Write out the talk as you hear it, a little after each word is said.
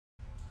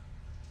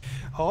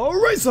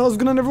Alright, so how's it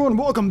going on, everyone?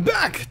 Welcome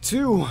back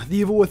to The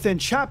Evil Within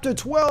Chapter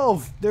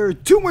 12. There are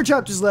 2 more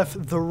chapters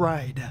left, The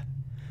Ride.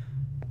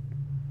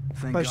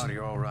 Thank God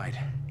you're alright.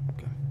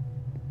 Okay.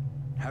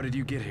 How did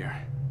you get here?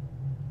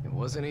 It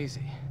wasn't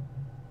easy.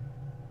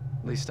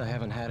 At least I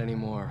haven't had any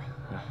more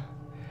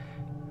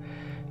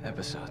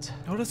episodes.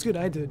 Oh, that's good,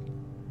 I did.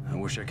 I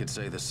wish I could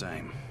say the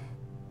same.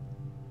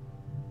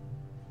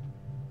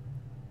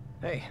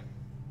 Hey,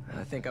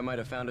 I think I might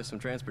have found us some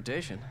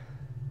transportation.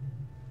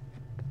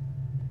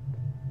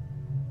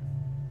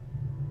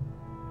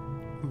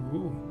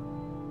 Ooh.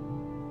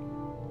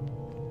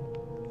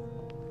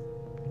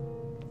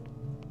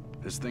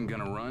 This thing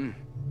gonna run?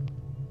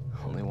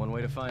 Only one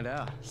way to find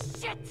out.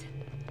 Shit!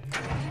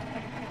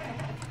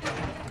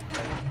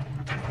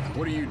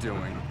 What are you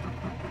doing?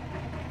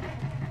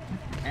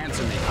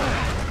 Answer me.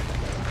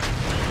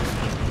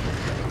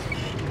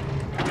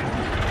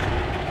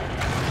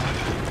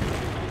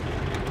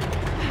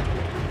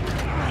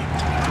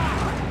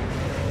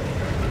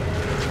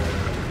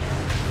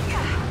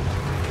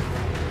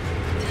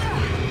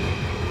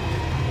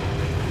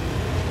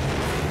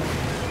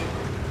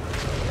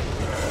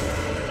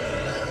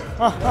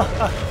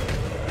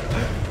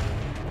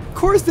 Of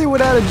course they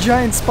would add a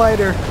giant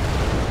spider.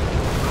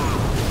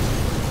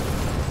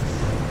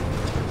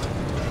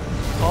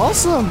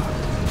 Awesome.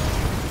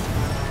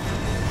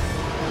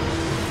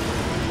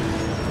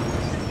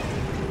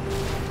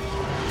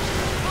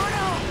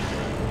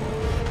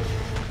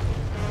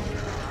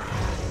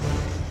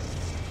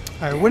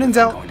 Alright, when in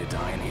doubt, I'm going to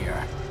die in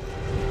here.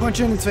 punch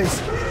it in its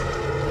face. Ooh,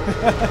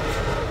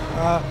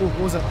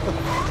 what was that?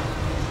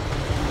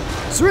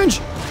 Syringe!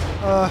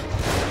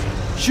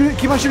 Shoot it,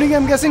 keep on shooting it,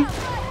 I'm guessing.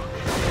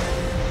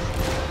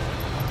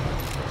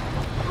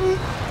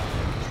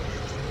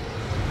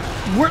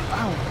 Where?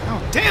 Ow,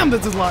 ow, damn,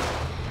 that's a lot.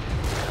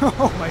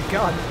 Oh my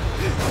god.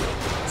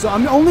 So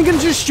I'm only gonna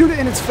just shoot it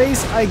in its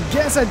face. I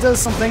guess that does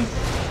something.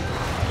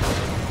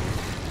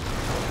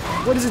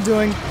 What is it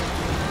doing?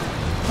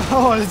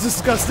 Oh, it's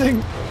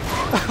disgusting.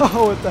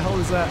 Oh, what the hell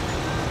is that?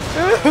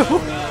 Ew.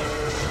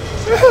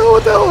 Ew,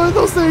 what the hell are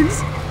those things?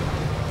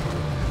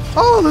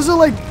 Oh, those are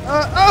like,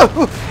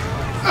 oh!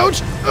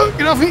 Ouch! Oh,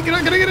 get off me!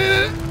 Get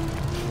it!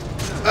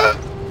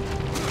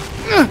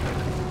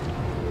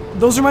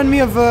 Those remind me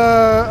of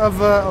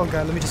oh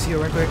god, let me just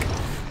heal right quick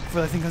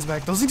before that thing comes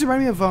back. Those things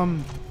remind me of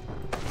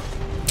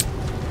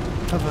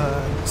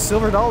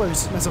silver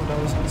dollars, not silver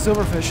dollars,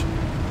 silverfish.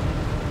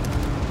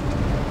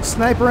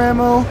 Sniper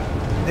ammo.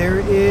 There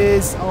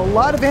is a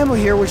lot of ammo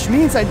here, which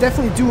means I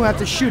definitely do have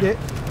to shoot it.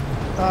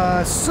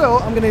 So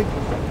I'm gonna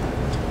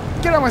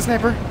get out my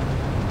sniper.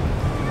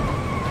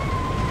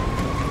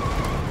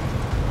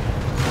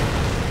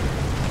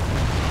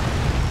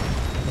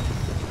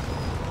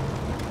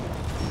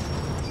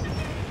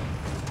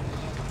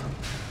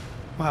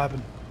 What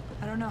happened?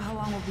 I don't know how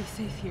long we'll be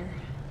safe here.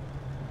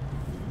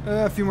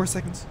 A few more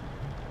seconds.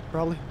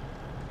 Probably.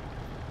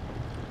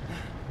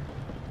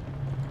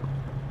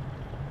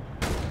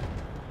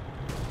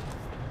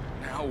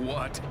 Now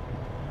what?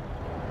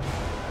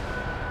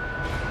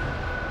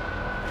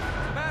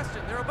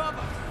 Sebastian, they're above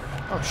us.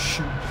 Oh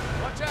shoot.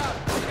 Watch out,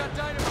 we got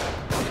dynamite.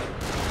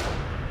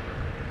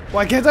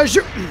 Why can't I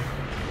shoot?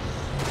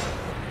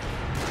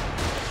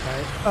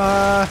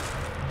 Alright,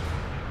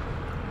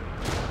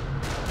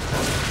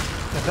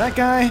 got that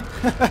guy.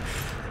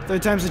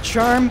 3rd time's a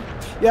charm.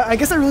 Yeah, I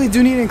guess I really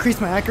do need to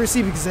increase my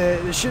accuracy because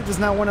the shit does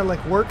not want to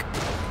like work.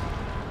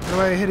 What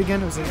do I hit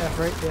again? It was like F,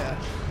 right? Yeah.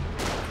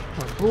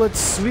 Oh, bullets,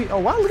 sweet. Oh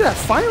wow, look at that.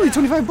 Finally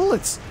 25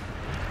 bullets.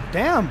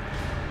 Damn.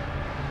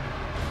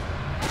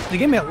 They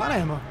gave me a lot of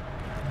ammo.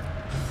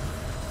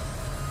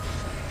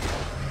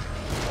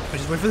 I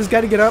just wait for this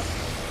guy to get up.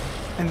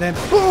 And then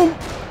boom!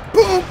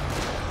 Boom!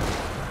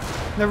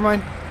 Never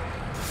mind.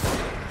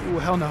 Ooh,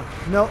 hell no.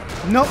 No,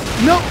 no,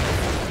 no!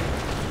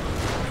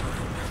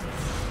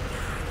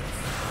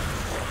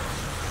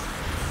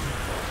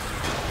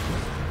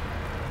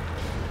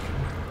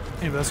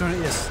 Anybody else want it?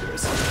 Yes, there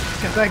is.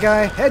 Got that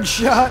guy.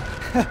 Headshot!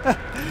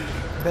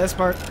 Best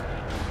part.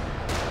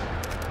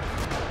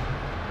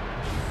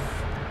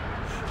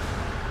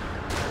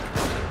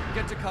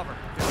 Get to cover.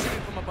 They're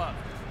shooting from above.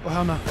 Oh,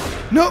 hell no.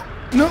 No!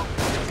 No!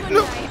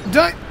 No!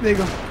 Die! There you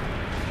go.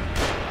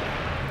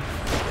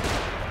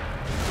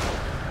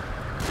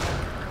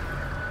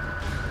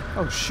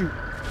 Oh, shoot.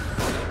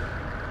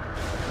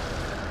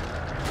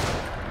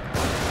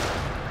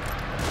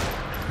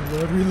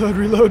 Reload, reload,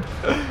 reload.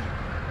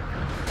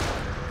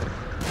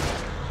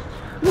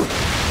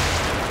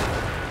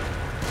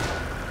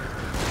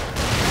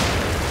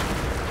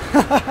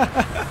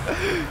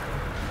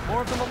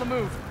 More of them on the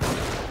move.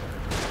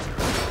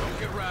 Don't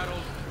get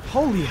rattled.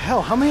 Holy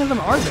hell, how many of them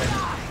are there?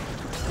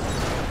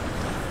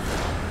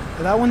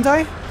 Did that one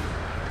die?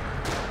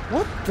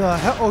 What the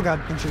hell? Oh god,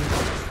 I'm shooting.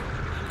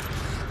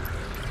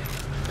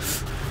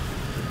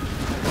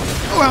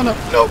 Oh hell no,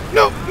 no,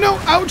 no, no,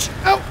 ouch,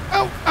 ow,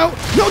 ow, ow.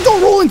 No,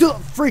 don't roll into the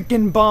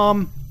freaking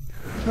bomb.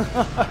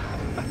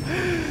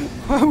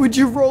 Why would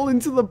you roll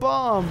into the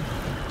bomb?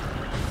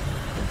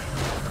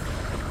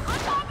 On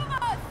top of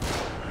us!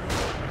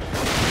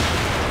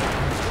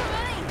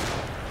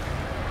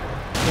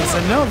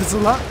 said no, there's a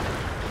lot.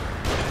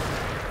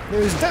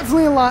 There's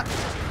definitely a lot.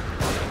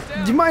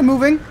 Do you mind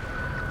moving?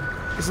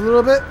 Just a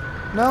little bit?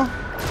 No?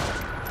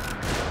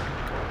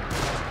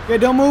 Okay,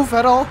 don't move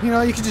at all. You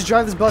know, you can just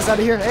drive this bus out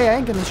of here. Hey, I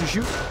ain't gonna let you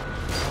shoot.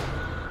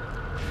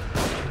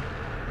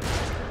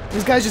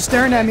 This guy's just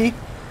staring at me.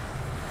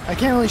 I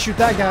can't really shoot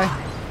that guy.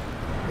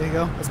 There you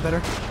go. That's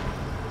better.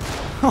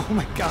 Oh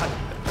my god.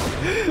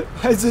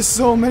 Why is there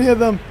so many of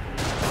them?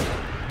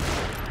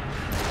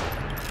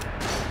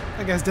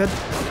 That guy's dead.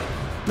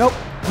 Nope.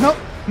 Nope.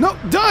 Nope.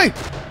 Die!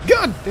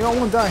 God! They all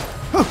won't die.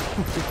 Oh,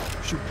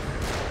 shoot.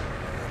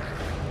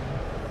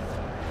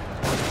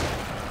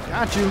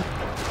 Got you.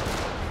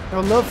 I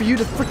would love for you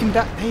to freaking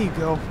die. There you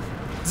go.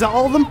 Is that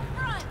all of them?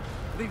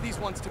 Leave these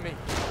ones to me.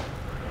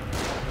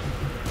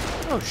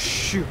 Oh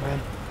shoot, man.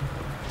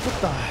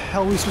 What the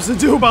hell are we supposed to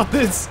do about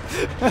this?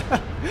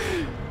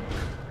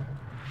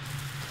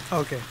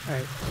 Okay,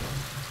 alright.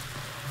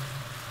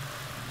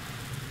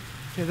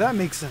 Okay, that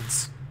makes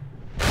sense.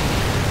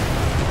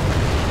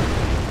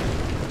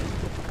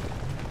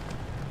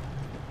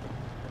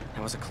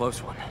 That was a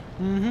close one.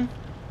 Mm-hmm.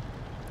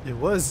 It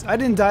was. I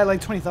didn't die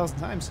like 20,000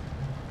 times.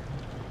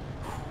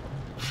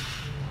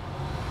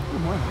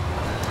 Come on.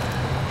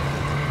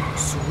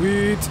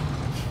 Sweet.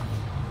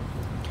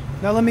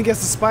 Now let me guess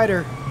the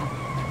spider.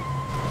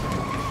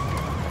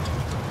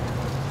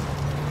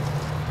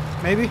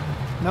 Maybe?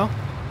 No?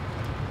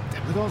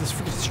 Damn, look at all this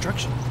freaking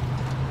destruction.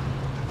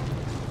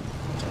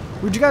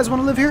 Would you guys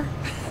want to live here?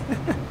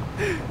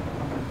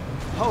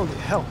 Holy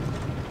hell.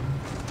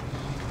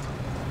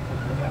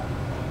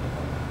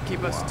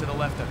 Keep us to the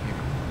left up here.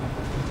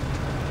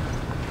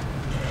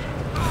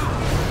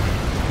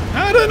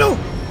 I don't know!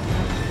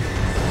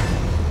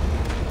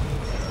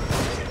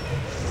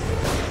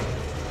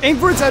 Aim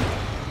for its head!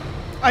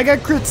 I got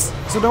crits,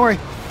 so don't worry.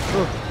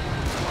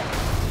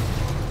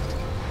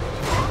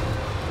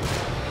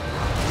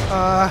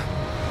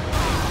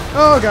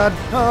 Oh god.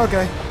 Oh,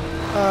 okay.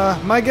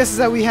 My guess is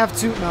that we have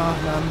to... No,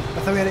 I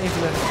thought we had to aim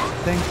for that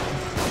thing.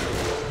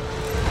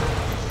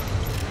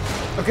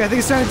 Okay, I think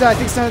it's time to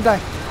die.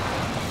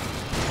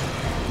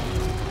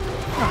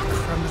 Oh,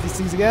 crap, not these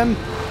things again.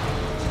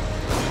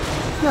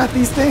 Not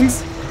these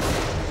things.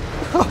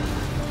 Oh.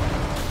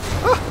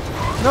 Oh.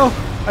 No,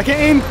 I can't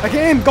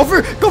aim. Go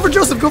for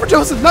Joseph.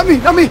 Not me.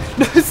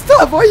 No,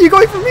 stop. Why are you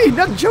going for me?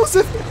 Not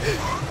Joseph.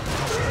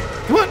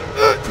 Come on.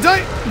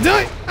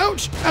 Die.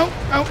 Ouch. Ow.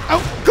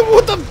 Come on,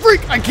 what the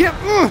freak? I can't.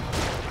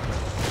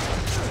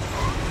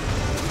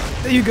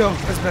 There you go.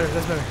 That's better.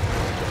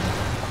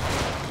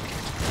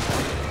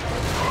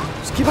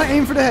 Just keep on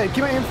aiming for the head.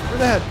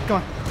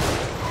 Come on.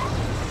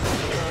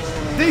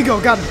 There you go.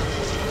 Got him.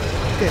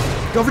 Okay.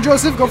 Go for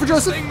Joseph.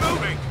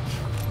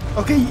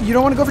 Okay, you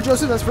don't want to go for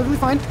Joseph. That's perfectly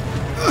fine.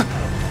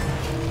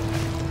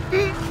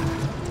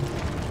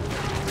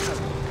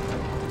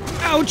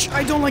 Ouch.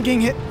 I don't like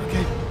getting hit.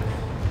 Okay.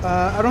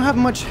 I don't have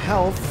much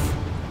health.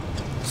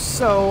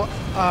 So,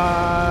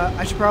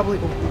 I should probably...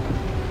 Oh.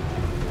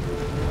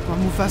 Come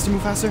on, move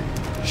faster.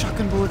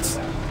 Shotgun bullets.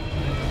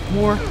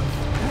 More.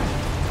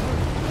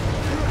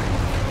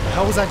 The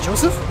hell was that,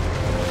 Joseph?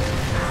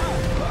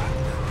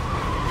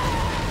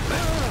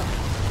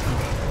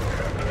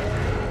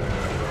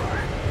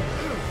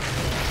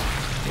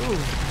 Ooh.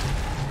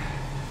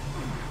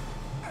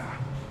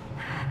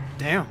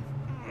 Damn.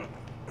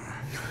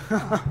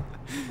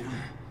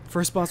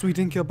 First boss we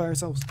didn't kill by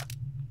ourselves.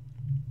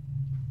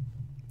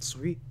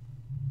 Sweet.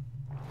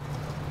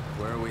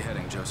 Where are we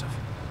heading, Joseph?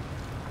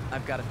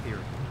 I've got a theory.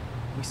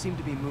 We seem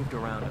to be moved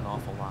around an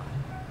awful lot.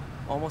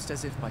 Almost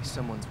as if by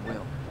someone's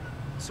will.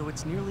 So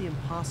it's nearly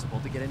impossible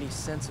to get any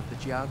sense of the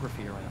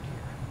geography around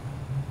here.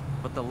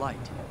 But the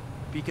light,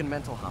 Beacon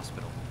Mental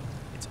Hospital,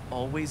 it's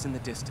always in the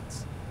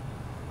distance.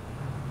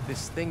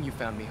 This thing you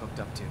found me hooked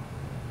up to,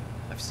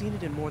 I've seen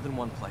it in more than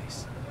one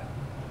place.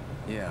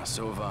 Yeah,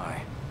 so have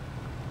I.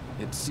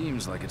 It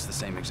seems like it's the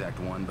same exact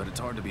one, but it's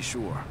hard to be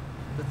sure.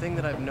 The thing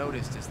that I've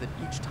noticed is that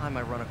each time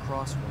I run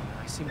across one,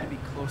 I seem to be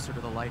closer to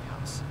the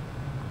lighthouse.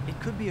 It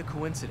could be a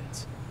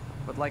coincidence,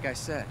 but like I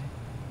said,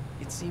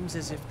 it seems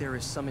as if there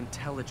is some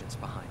intelligence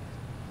behind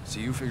it. So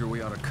you figure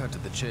we ought to cut to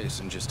the chase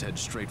and just head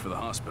straight for the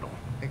hospital?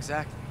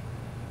 Exactly.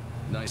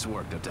 Nice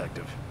work,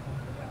 Detective.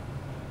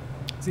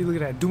 See, look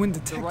at that, doing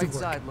detective The right work.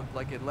 side looked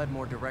like it led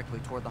more directly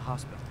toward the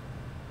hospital.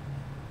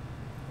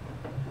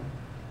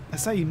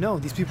 That's how you know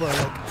these people are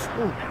like,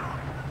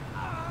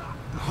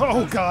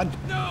 oh god.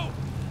 No!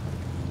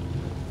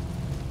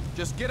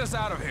 Just get us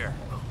out of here.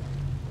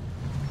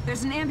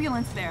 There's an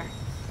ambulance there.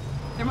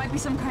 There might be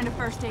some kind of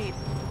first aid.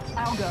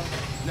 I'll go.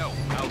 No,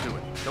 I'll do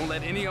it. Don't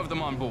let any of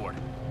them on board.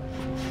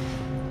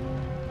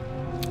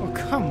 Oh,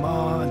 come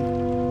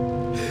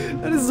on.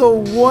 That is the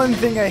one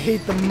thing I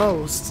hate the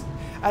most.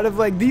 Out of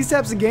like these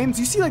types of games,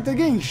 you see like they're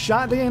getting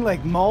shot, they're getting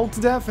like mauled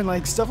to death and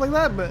like stuff like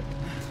that, but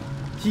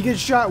he gets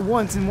shot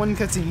once in one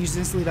cutscene, he just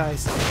instantly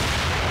dies.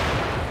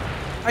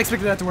 I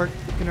expected that to work.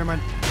 Okay, never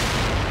mind.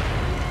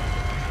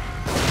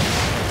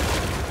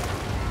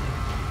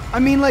 I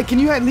mean, like, can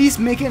you at least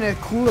make it in a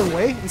cooler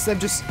way instead of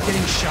just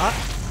getting shot?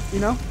 You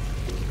know?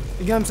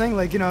 You get what I'm saying?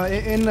 Like, you know,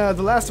 in The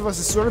Last of Us,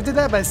 it sort of did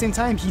that, but at the same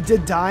time, he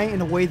did die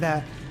in a way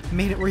that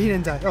made it where he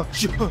didn't die. Oh,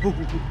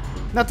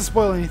 not to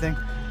spoil anything.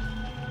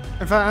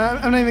 In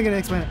fact, I'm not even gonna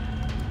explain it.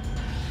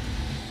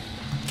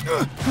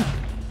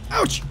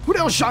 Ouch! Who the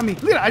hell shot me?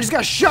 Look at that! I just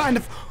got shot in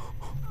the.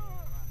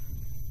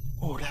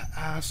 Oh, that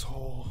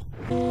asshole.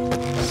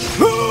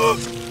 Yeah,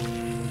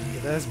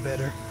 that's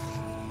better.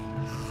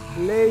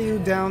 Lay you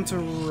down to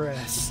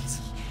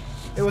rest.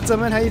 Hey, what's up,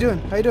 man? How you doing?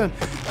 How you doing?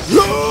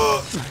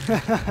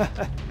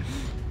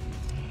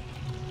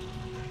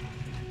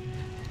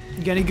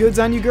 You got any goods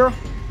on you, girl?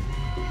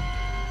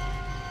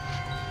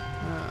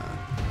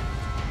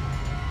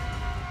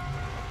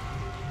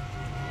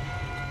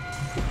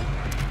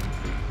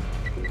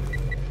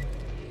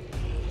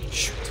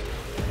 Shoot.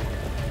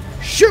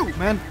 Shoot,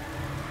 man!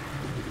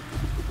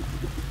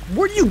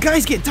 Where do you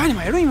guys get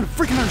dynamite? I don't even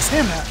freaking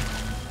understand that.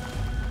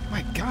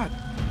 My god.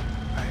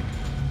 Alright.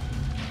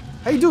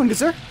 How you doing, good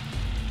sir?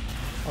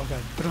 Oh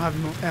god, I don't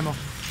have ammo.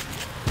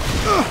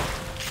 Ugh.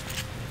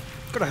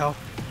 Go to hell.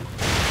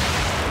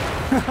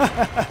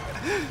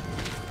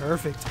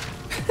 Perfect.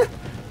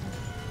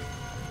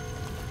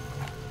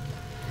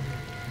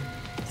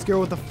 This girl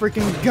with the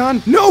freaking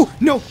gun. No!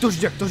 No! Don't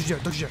you dare! Don't you dare!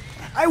 Don't you dare!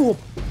 I will.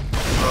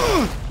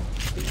 Ugh.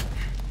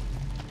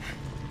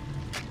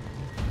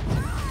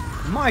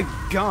 My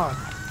god.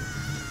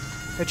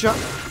 Headshot.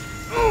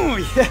 Oh,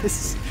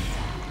 yes!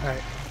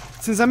 Alright.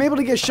 Since I'm able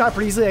to get shot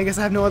pretty easily, I guess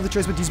I have no other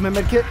choice but to use my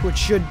medkit, which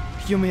should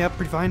heal me up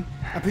pretty fine.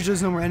 I'm pretty sure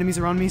there's no more enemies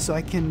around me, so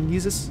I can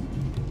use this.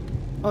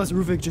 Oh, this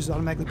Ruvik just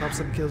automatically pops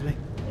up and kills me.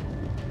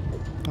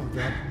 Oh,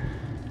 god.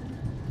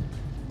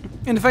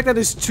 And the fact that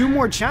there's 2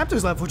 more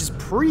chapters left, which is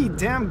pretty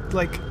damn,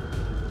 like,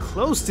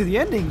 close to the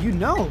ending, you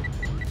know.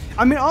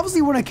 I mean,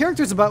 obviously, when a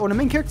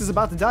main character's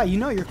about to die, you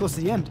know you're close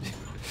to the end.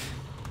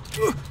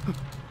 Well,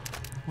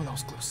 that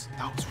was close.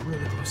 That was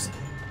really close.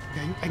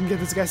 Okay, I can get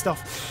this guy's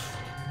stuff.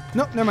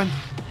 Nope, never mind.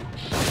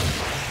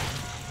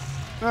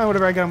 Ah,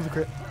 whatever, I got him with a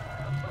crit.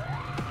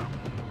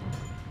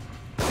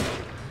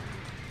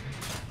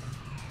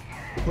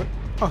 What?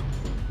 Oh,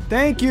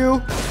 thank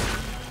you!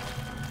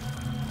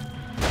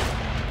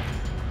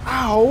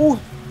 Ow!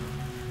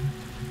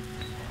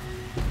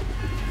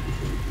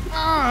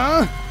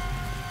 Ah!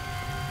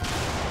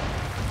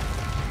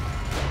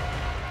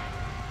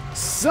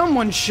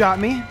 Someone shot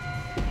me!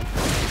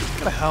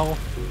 What the hell?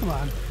 Come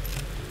on.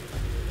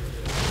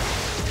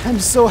 I'm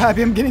so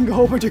happy I'm getting a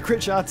whole bunch of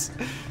crit shots.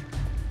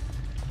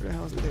 Where the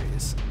hell is it? There he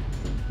is.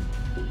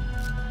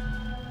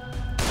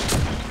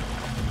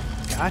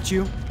 Got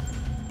you.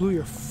 Blew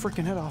your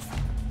freaking head off.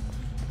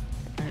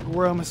 Alright,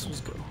 where am I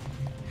supposed to go?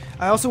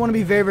 I also want to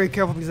be very, very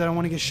careful because I don't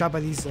want to get shot by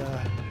these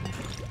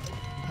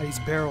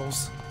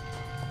barrels.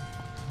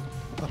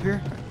 Up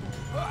here?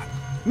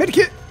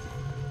 Medkit!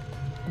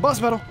 Boss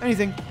battle,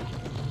 anything.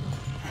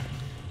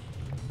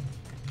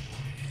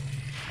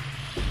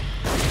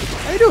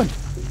 How you doing?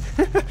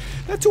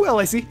 Not too well,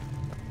 I see.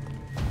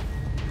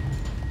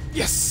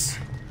 Yes!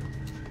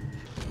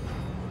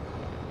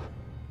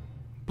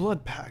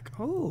 Blood pack.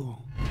 Oh.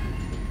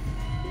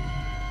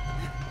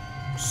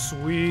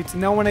 Sweet.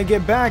 Now when I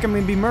get back, I'm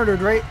gonna be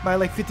murdered, right? By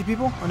like 50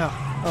 people? Or no?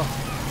 Oh.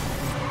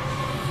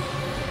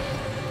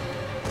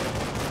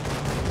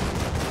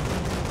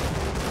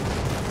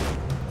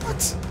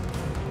 What?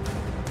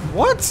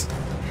 What?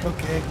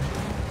 Okay.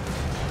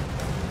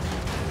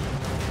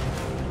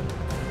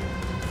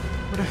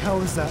 Where the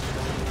hell is that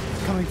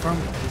coming from?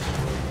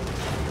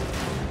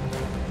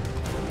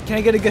 Can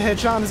I get a good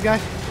headshot on this guy?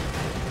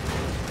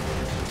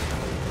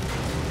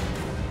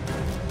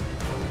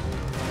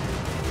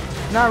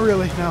 Not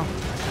really, no.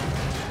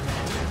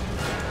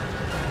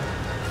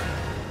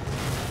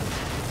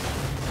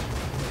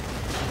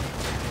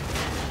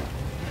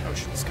 Oh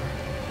shit, this guy.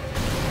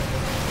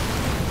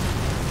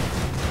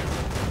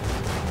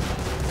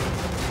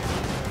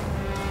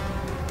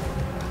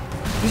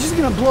 He's just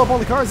gonna blow up all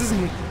the cars, isn't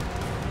he?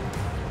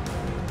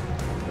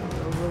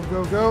 Go, go,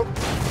 go, go.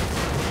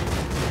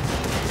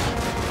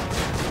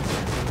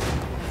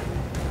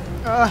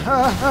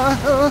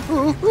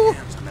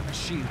 It's on that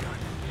machine gun.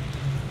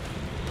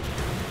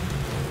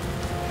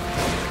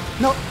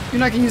 No, you're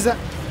not gonna use that.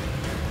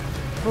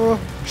 Oh,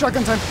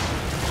 shotgun time.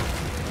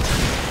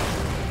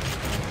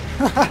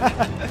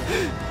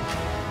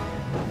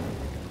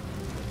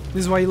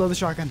 This is why you love the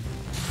shotgun.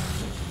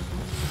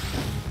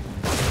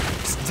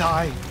 Just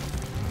die.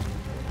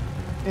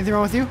 Anything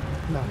wrong with you?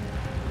 No.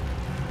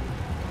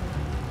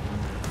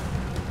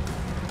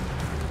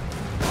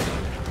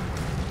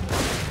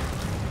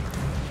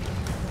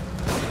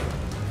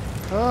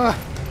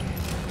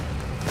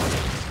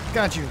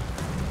 Got you.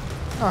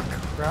 Oh,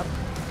 crap.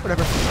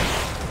 Whatever.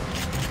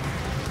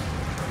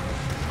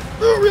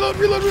 Oh, reload,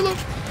 reload, reload.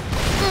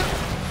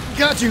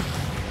 Got you.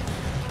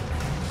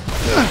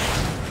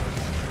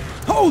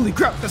 Holy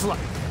crap, that's a lot.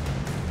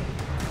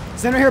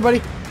 Stand right here,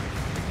 buddy.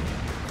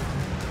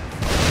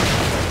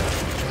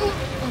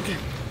 Okay.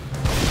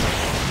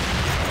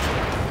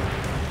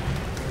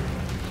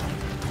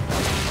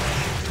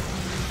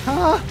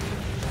 Huh?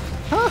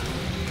 Huh?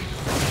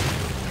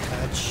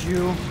 Got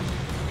you.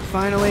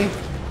 finally.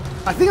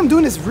 I think I'm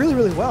doing this really,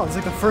 really well. It's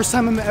like the first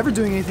time I'm ever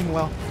doing anything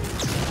well.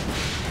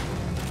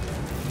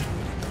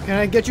 Can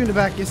I get you in the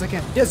back? Yes, I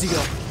can. Yes, you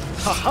go.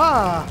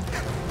 Haha!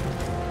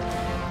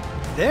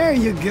 There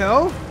you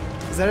go.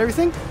 Is that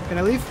everything? Can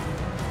I leave?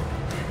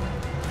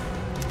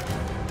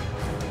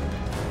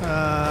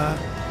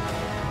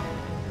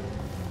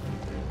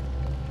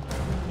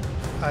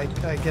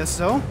 I guess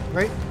so,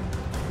 right?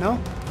 No?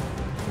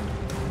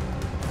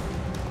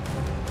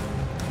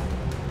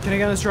 Can I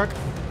get on this truck?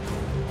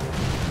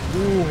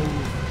 Ooh.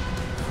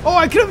 Oh,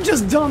 I could have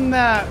just done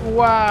that!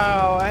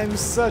 Wow, I'm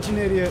such an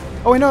idiot.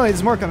 Oh, wait, no,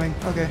 there's more coming.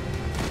 Okay.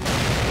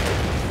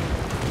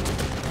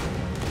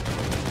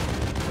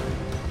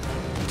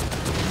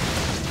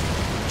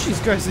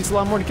 Jesus Christ, takes a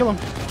lot more to kill him.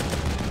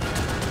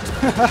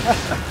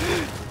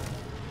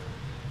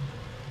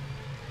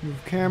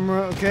 Move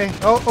camera, okay.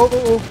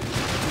 Oh.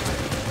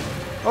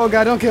 Oh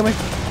god, don't kill me.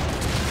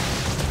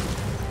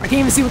 I can't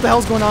even see what the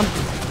hell's going on.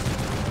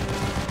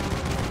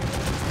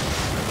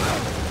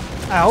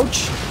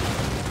 Ouch.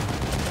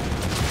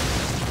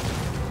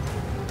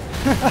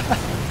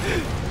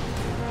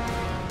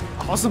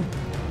 Awesome.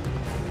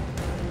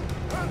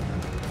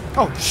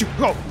 Oh shoot.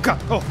 Oh god.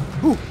 Oh.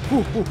 Ooh.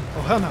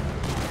 Oh hell no.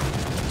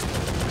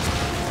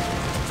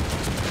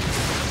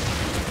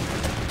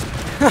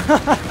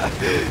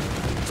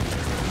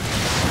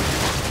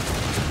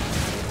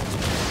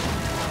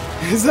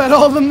 Is that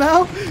all of them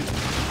now?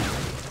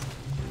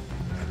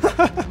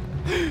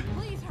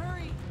 Please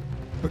hurry.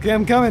 Okay,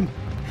 I'm coming.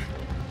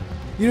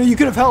 You know, you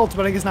could have helped,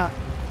 but I guess not.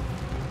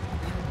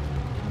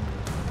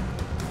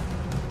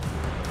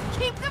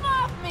 Keep them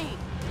off me.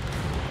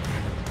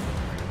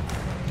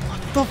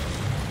 What the?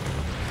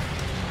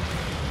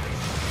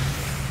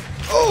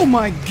 Oh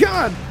my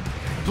god!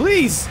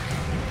 Please!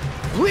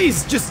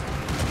 Please, just...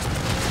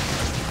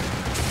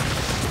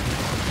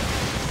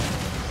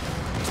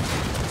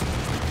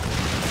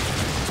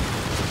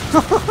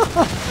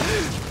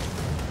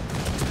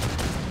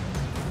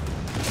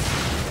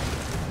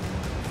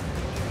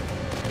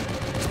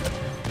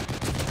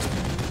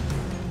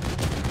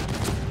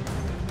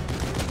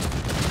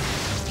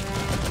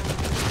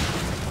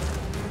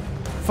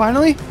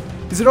 Finally?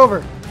 Is it over?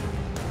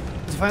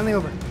 Is it finally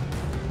over?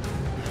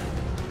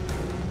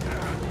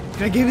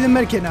 Can I give you the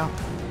medkit now?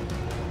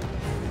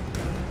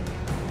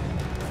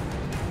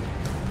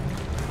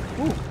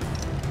 Ooh.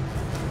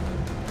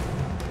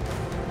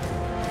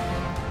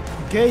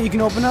 Okay, you can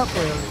open up.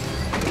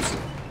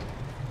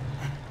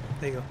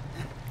 There you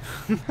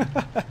go.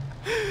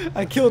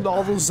 I killed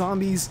all those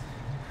zombies.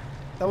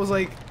 That was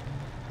like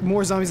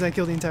more zombies than I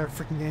killed the entire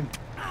freaking game.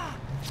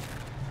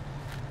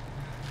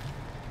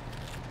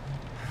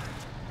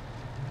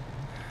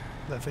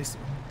 That face.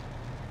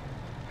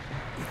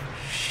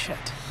 Shit.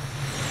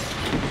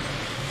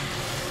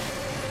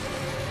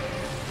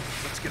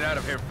 Let's get out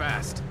of here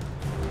fast.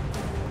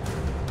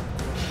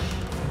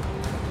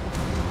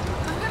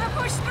 I'm gonna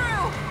push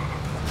through.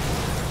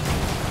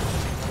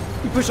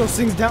 You push those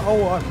things down.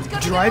 Oh, I'm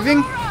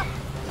driving?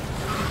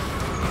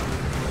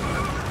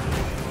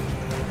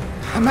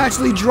 I'm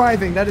actually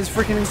driving. That is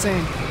freaking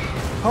insane.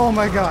 Oh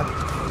my god.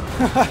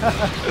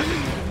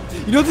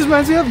 You know what this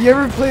reminds me of? You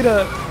ever played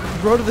a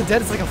Road to the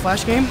Dead? It's like a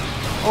Flash game.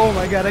 Oh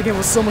my god, that game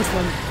was so much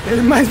fun. It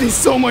reminds me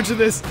so much of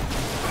this.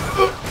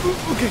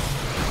 Okay.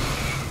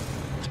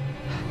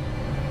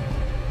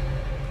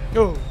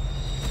 Oh.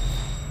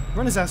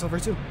 Run his ass over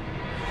too.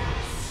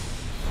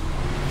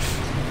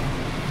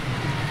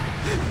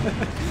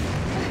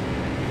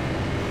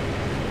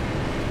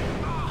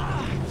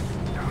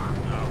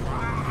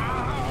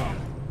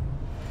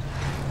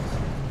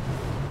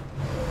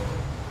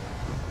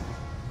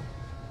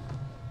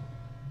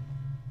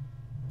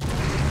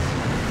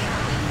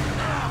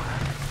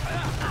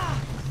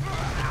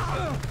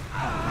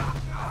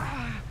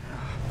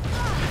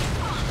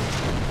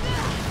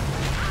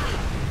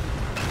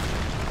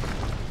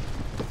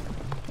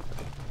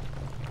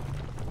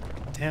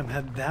 Damn,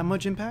 had that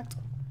much impact?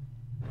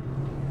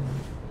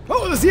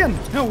 Oh, that's the end!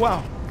 Oh,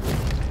 wow.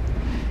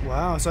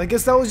 Wow, so I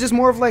guess that was just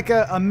more of like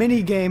a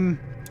mini-game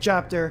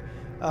chapter.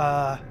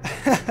 That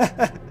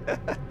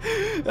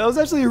was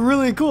actually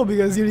really cool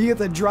because you get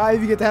to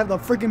drive, you get to have the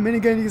freaking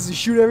minigun, you get to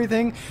shoot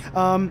everything.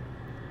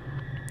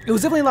 It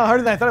was definitely a lot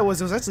harder than I thought it was.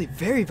 It was actually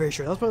very, very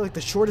short. That was probably like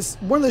the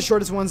shortest, one of the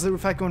shortest ones. In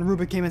fact, when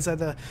Ruben came inside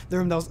the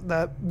room,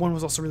 that one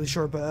was also really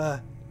short,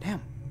 but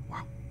damn.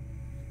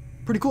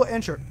 Pretty cool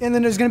and short. And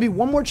then there's going to be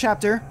one more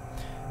chapter.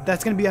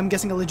 That's going to be, I'm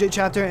guessing, a legit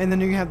chapter. And then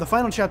you're going to have the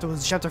final chapter, which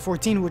is chapter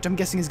 14, which I'm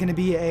guessing is going to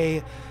be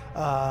a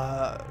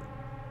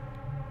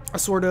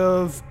sort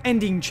of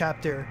ending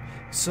chapter.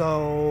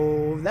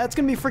 So that's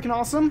going to be freaking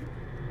awesome.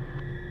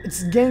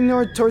 It's getting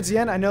towards the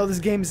end. I know this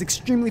game is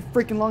extremely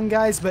freaking long,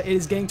 guys, but it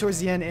is getting towards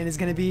the end and it's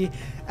going to be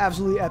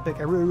absolutely epic.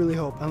 I really, really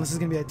hope. Unless it's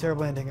going to be a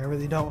terrible ending. I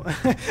really don't.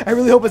 I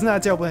really hope it's not a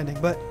terrible ending.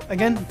 But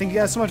again, thank you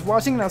guys so much for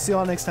watching, and I'll see you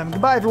all next time.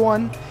 Goodbye,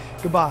 everyone.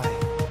 Goodbye.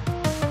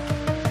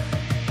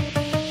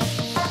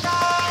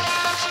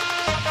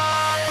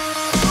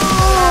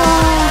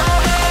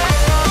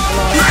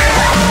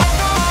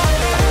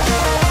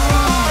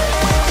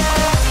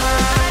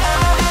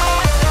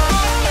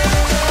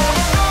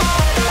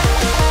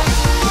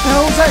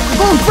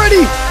 Oh,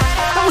 Freddy!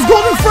 That was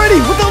Golden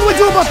Freddy! What the hell do I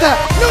do about that?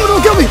 No,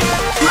 don't kill me!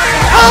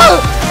 Ah!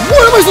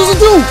 What am I supposed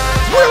to do?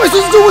 What am I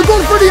supposed to do when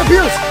Golden Freddy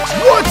appears?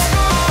 What?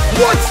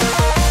 What?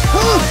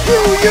 Huh?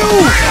 Screw you!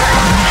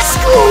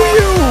 Screw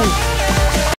you!